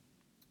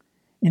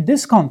 In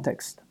this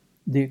context,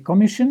 the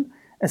Commission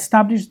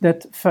established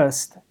that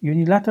first,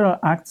 unilateral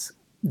acts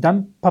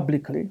done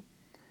publicly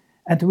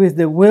and with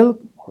the will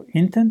or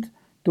intent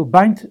to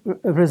bind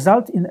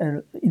result in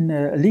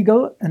a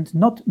legal and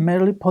not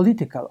merely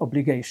political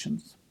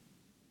obligations.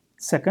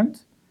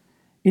 Second,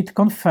 it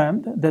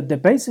confirmed that the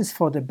basis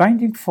for the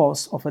binding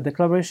force of a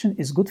declaration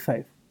is good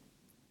faith.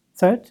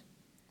 Third,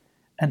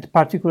 and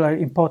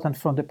particularly important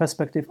from the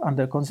perspective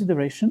under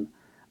consideration,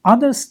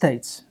 other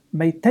states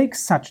may take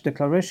such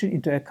declaration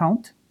into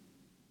account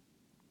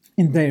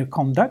in their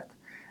conduct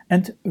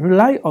and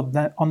rely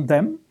on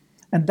them,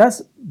 and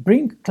thus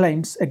bring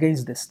claims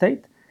against the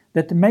state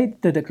that made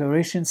the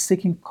declaration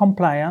seeking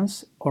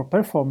compliance or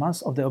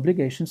performance of the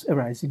obligations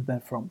arising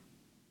therefrom.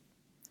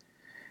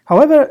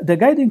 However, the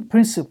guiding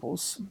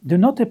principles do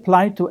not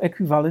apply to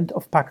equivalent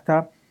of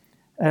pacta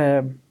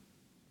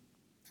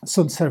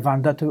sunt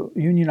servanda to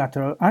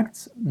unilateral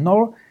acts,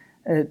 nor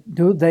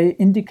do they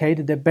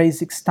indicate the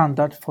basic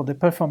standard for the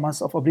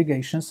performance of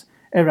obligations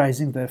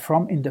arising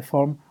therefrom in the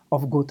form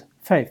of good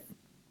faith.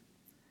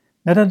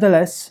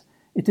 Nevertheless,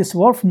 it is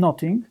worth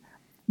noting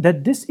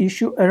that this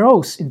issue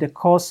arose in the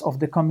course of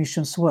the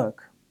Commission's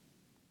work.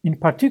 In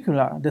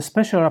particular, the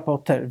Special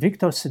Rapporteur,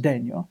 Victor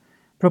Cedeno,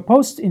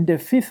 proposed in the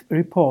fifth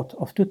report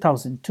of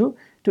 2002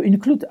 to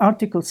include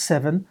Article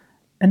 7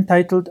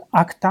 entitled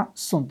Acta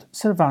sunt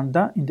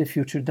servanda in the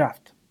future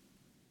draft.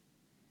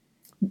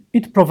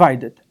 It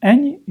provided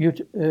any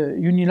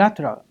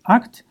unilateral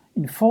act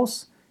in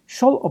force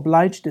shall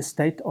oblige the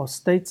state or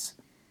states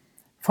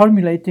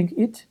formulating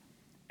it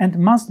and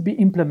must be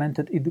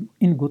implemented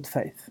in good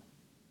faith.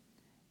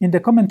 In the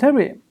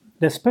commentary,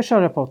 the Special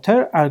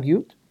Rapporteur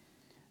argued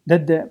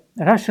that the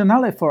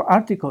rationale for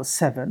Article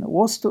 7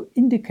 was to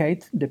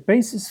indicate the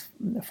basis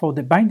for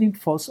the binding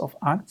force of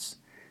acts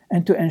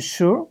and to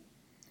ensure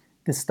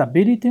the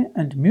stability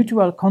and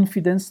mutual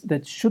confidence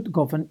that should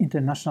govern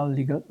international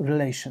legal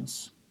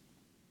relations.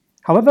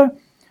 However,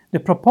 the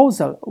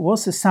proposal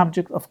was a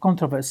subject of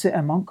controversy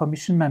among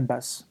Commission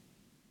members.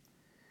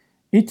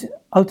 It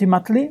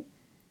ultimately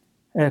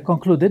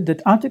concluded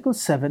that Article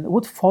 7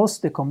 would force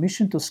the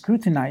Commission to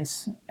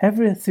scrutinize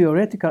every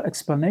theoretical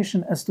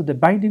explanation as to the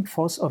binding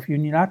force of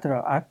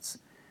unilateral acts,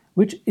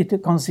 which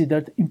it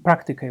considered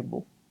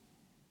impracticable.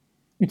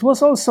 It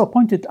was also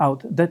pointed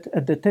out that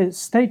at the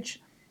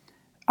stage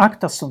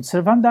Acta sunt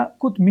servanda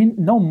could mean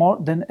no more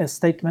than a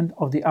statement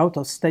of the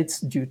outer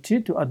state's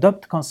duty to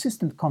adopt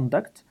consistent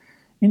conduct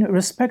in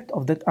respect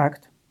of that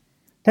act,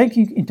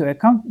 taking into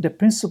account the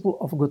principle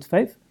of good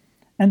faith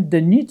and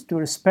the need to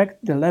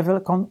respect the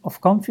level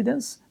of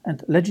confidence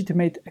and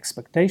legitimate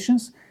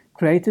expectations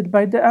created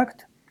by the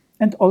act,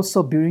 and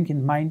also bearing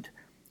in mind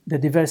the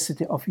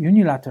diversity of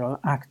unilateral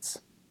acts.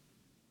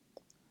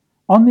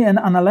 Only an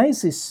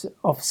analysis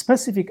of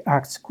specific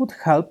acts could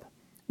help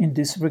in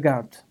this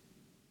regard.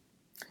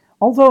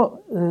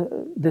 Although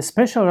the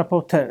Special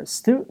Rapporteur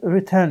still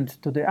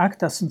returned to the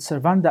acta sunt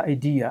servanda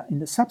idea in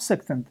the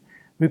subsequent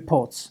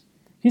reports,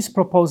 his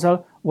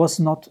proposal was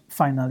not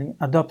finally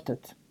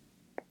adopted.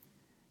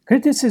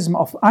 Criticism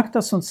of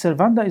acta sunt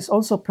servanda is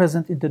also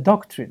present in the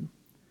doctrine.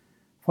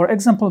 For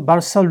example,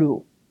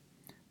 Barsalou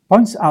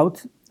points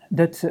out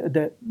that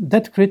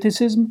that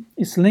criticism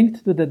is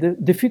linked to the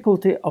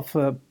difficulty of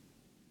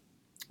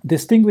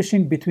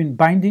distinguishing between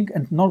binding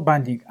and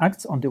non-binding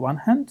acts on the one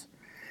hand,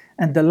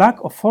 and the lack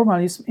of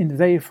formalism in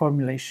their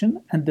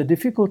formulation and the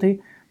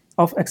difficulty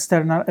of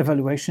external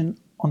evaluation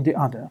on the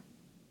other.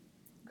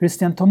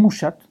 Christian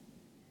Tomuszat,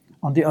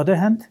 on the other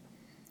hand,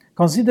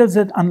 considers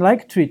that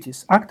unlike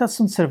treaties, acta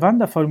sunt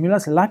servanda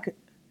formulas lack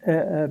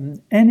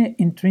any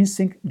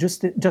intrinsic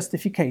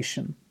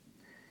justification.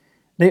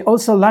 They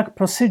also lack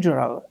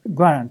procedural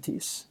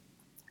guarantees.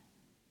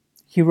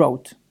 He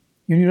wrote,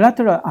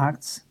 "Unilateral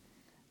acts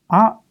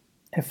are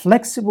a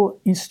flexible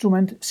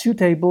instrument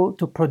suitable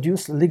to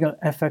produce legal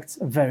effects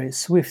very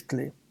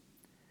swiftly."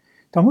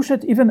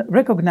 Tomuszat even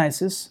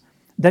recognizes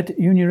that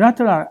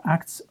unilateral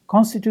acts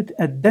constitute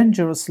a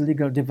dangerous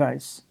legal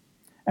device,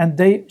 and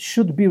they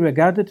should be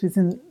regarded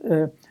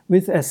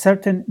with a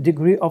certain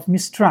degree of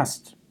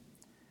mistrust.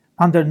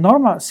 Under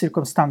normal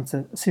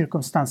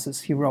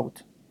circumstances, he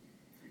wrote,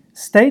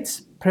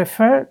 states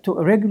prefer to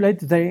regulate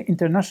their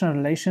international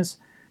relations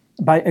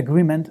by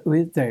agreement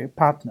with their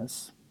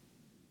partners.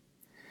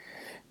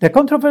 The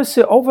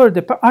controversy over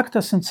the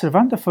acta sunt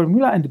servanda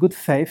formula and good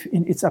faith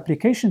in its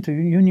application to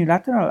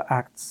unilateral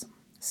acts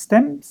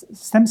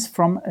stems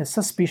from a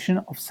suspicion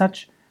of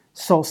such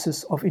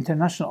sources of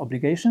international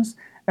obligations,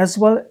 as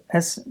well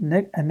as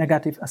a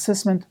negative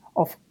assessment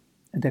of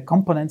the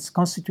components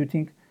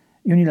constituting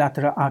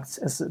unilateral acts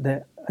as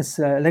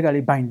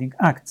legally binding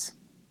acts.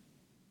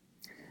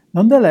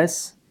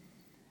 Nonetheless,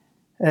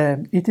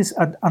 it is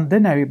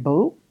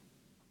undeniable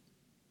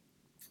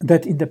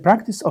that in the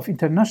practice of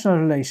international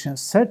relations,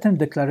 certain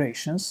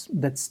declarations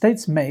that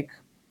states make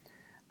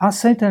are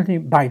certainly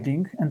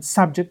binding and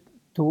subject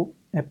to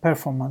a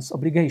performance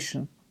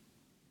obligation.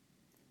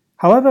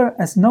 However,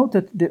 as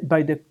noted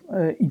by the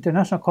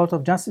International Court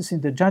of Justice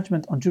in the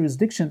judgment on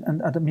jurisdiction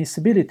and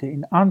admissibility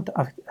in armed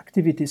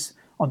activities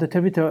on the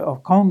territory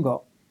of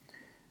Congo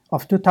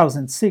of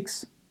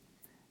 2006,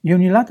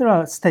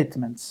 unilateral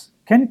statements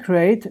can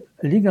create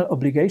legal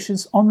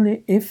obligations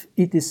only if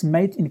it is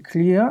made in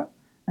clear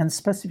and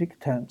specific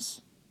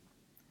terms.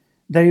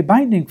 Their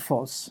binding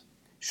force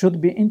should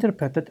be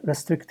interpreted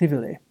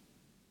restrictively.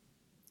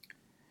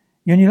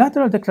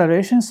 Unilateral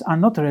declarations are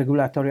not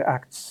regulatory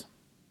acts.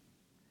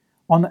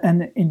 On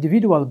an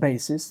individual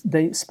basis,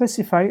 they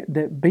specify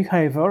the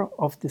behavior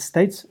of the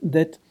states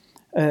that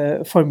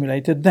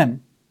formulated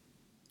them.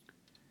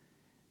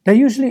 They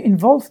usually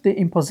involve the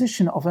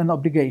imposition of an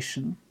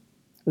obligation.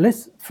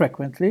 Less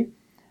frequently,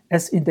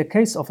 as in the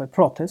case of a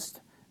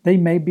protest, they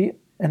may be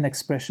an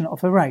expression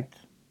of a right.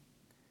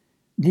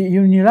 The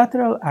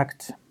unilateral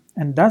act,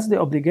 and thus the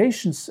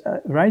obligations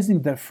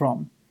arising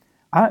therefrom,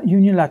 are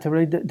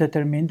unilaterally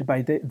determined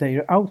by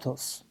their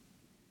authors.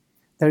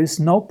 There is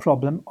no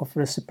problem of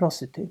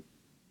reciprocity.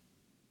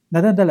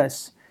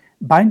 Nevertheless,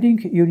 binding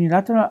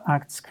unilateral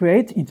acts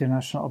create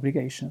international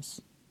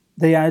obligations.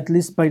 They are at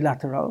least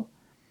bilateral,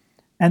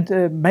 and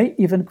may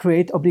even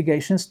create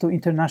obligations to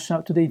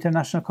the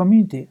international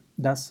community,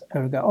 thus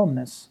erga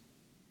omnes.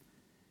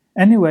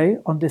 Anyway,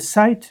 on the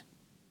side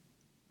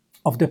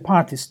of the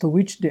parties to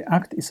which the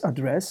act is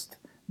addressed,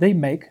 they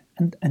make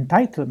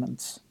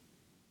entitlements.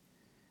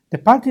 The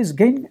parties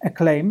gain a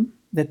claim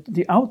that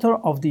the author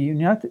of the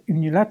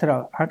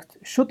unilateral act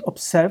should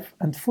observe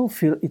and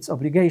fulfill its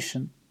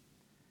obligation.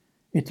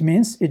 It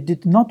means it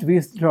did not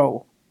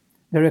withdraw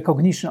the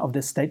recognition of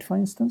the state, for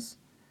instance,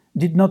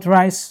 did not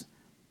raise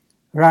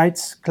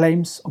rights,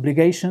 claims,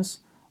 obligations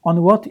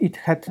on what it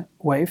had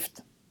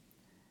waived,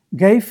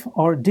 gave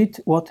or did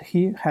what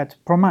he had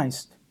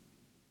promised.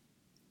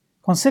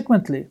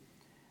 Consequently,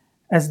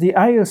 as the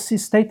ILC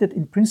stated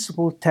in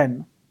Principle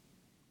 10,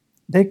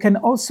 they can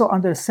also,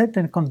 under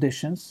certain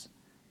conditions,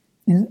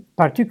 in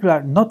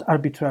particular not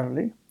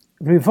arbitrarily,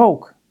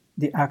 revoke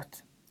the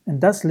act and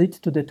thus lead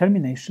to the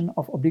termination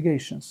of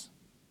obligations.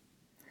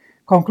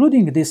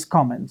 Concluding these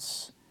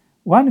comments,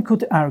 one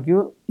could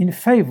argue in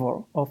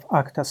favor of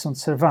acta sunt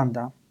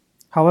servanda.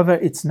 However,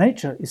 its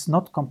nature is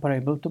not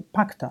comparable to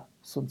pacta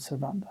sunt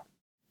servanda.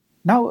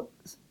 Now,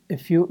 a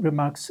few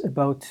remarks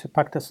about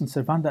pacta sunt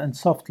servanda and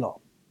soft law.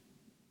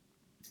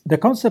 The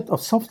concept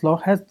of soft law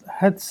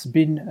has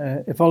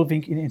been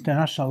evolving in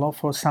international law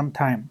for some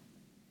time.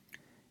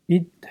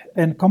 It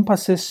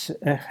encompasses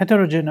a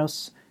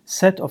heterogeneous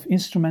set of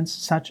instruments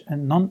such as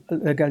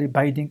non-legally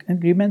binding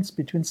agreements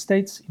between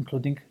states,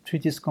 including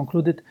treaties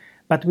concluded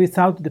but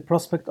without the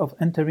prospect of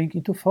entering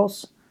into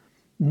force,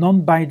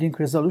 non-binding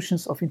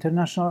resolutions of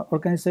international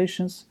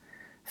organizations,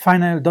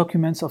 final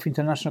documents of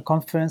international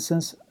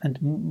conferences and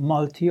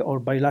multi- or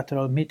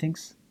bilateral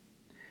meetings,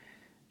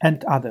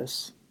 and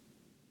others.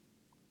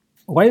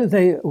 While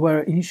they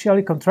were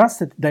initially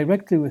contrasted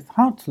directly with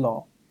hard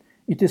law,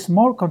 it is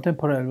more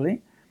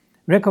contemporarily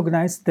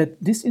recognized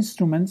that these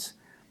instruments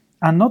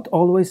are not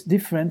always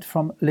different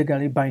from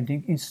legally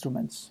binding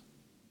instruments.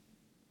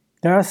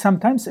 They are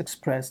sometimes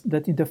expressed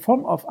that in the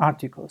form of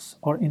articles,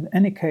 or in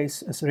any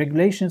case as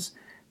regulations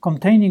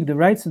containing the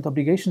rights and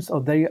obligations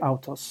of their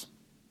authors.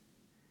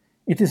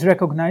 It is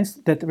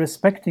recognized that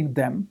respecting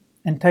them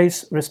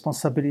entails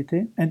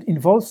responsibility and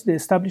involves the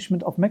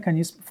establishment of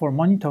mechanisms for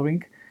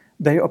monitoring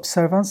their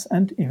observance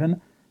and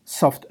even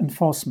soft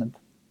enforcement.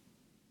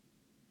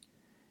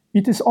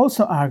 It is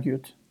also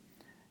argued,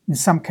 in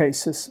some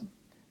cases,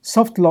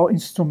 soft law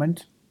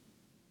instruments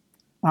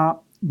are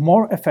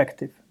more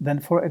effective than,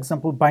 for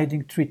example,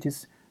 binding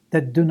treaties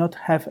that do not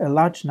have a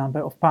large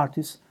number of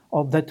parties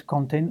or that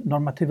contain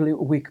normatively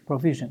weak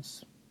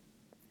provisions.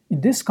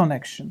 In this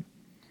connection,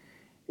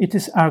 it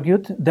is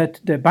argued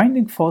that the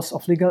binding force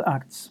of legal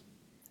acts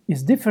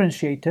is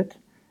differentiated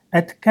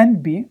and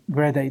can be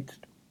graded.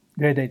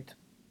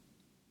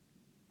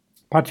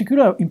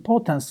 Particular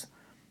importance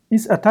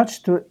is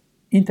attached to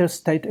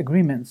interstate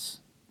agreements,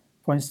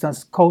 for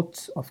instance,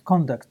 codes of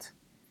conduct,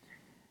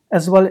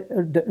 as well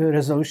as the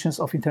resolutions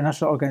of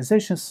international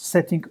organizations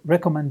setting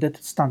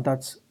recommended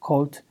standards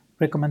called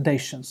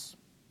recommendations.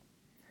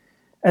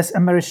 As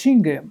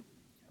Emershinge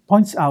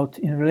points out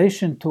in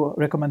relation to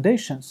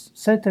recommendations,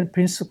 certain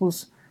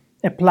principles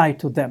apply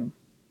to them.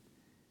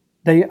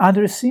 The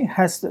addressee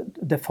has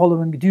the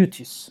following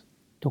duties: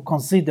 to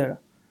consider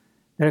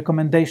the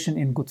recommendation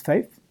in good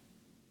faith,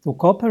 to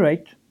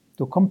cooperate,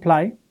 to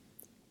comply,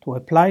 to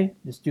apply.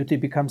 This duty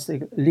becomes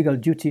a legal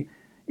duty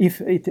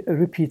if it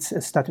repeats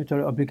a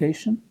statutory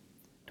obligation,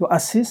 to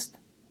assist,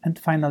 and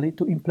finally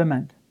to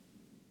implement.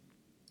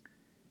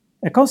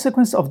 A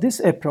consequence of this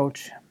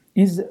approach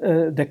is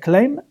the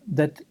claim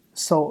that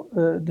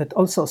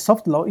also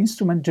soft law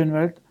instruments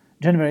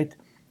generate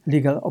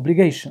legal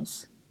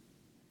obligations.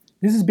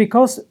 This is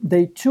because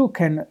they too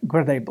can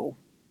gradable.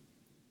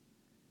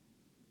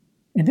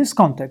 In this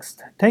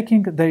context,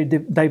 taking their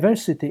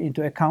diversity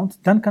into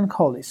account, Duncan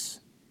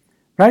Collis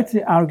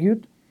rightly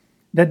argued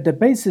that the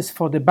basis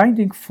for the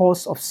binding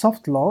force of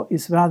soft law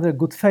is rather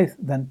good faith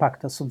than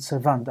pacta sunt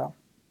servanda.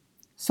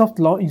 Soft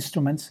law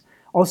instruments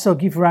also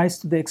give rise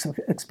to the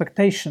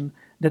expectation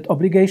that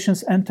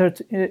obligations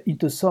entered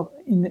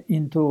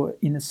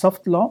into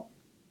soft law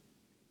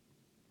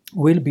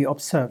will be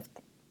observed.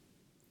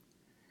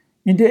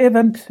 In the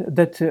event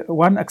that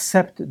one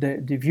accepts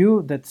the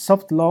view that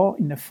soft law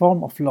is a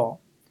form of law,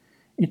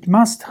 it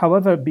must,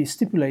 however, be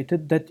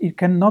stipulated that it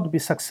cannot be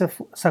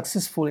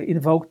successfully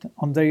invoked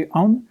on their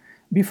own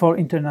before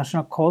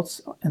international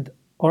courts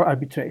or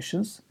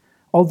arbitrations,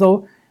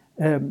 although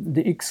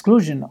the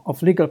exclusion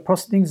of legal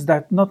proceedings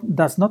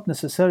does not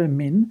necessarily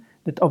mean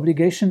that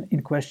obligation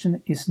in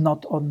question is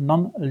not of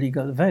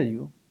non-legal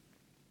value.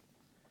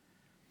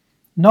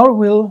 Nor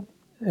will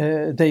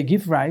they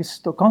give rise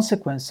to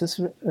consequences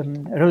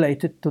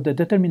related to the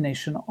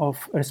determination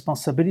of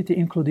responsibility,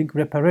 including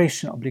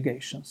reparation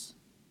obligations.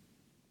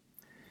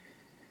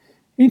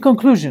 In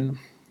conclusion,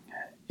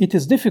 it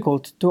is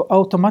difficult to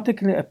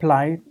automatically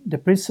apply the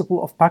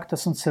principle of pacta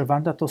sunt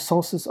servanda to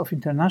sources of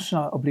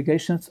international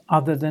obligations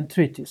other than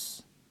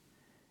treaties.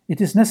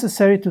 It is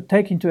necessary to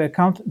take into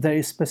account their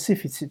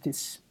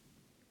specificities.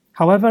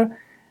 However,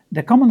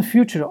 the common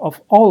feature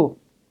of all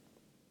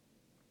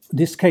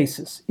these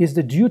cases is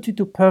the duty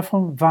to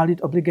perform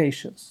valid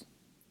obligations.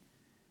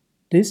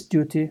 This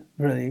duty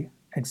really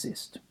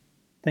exists.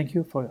 Thank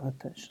you for your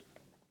attention.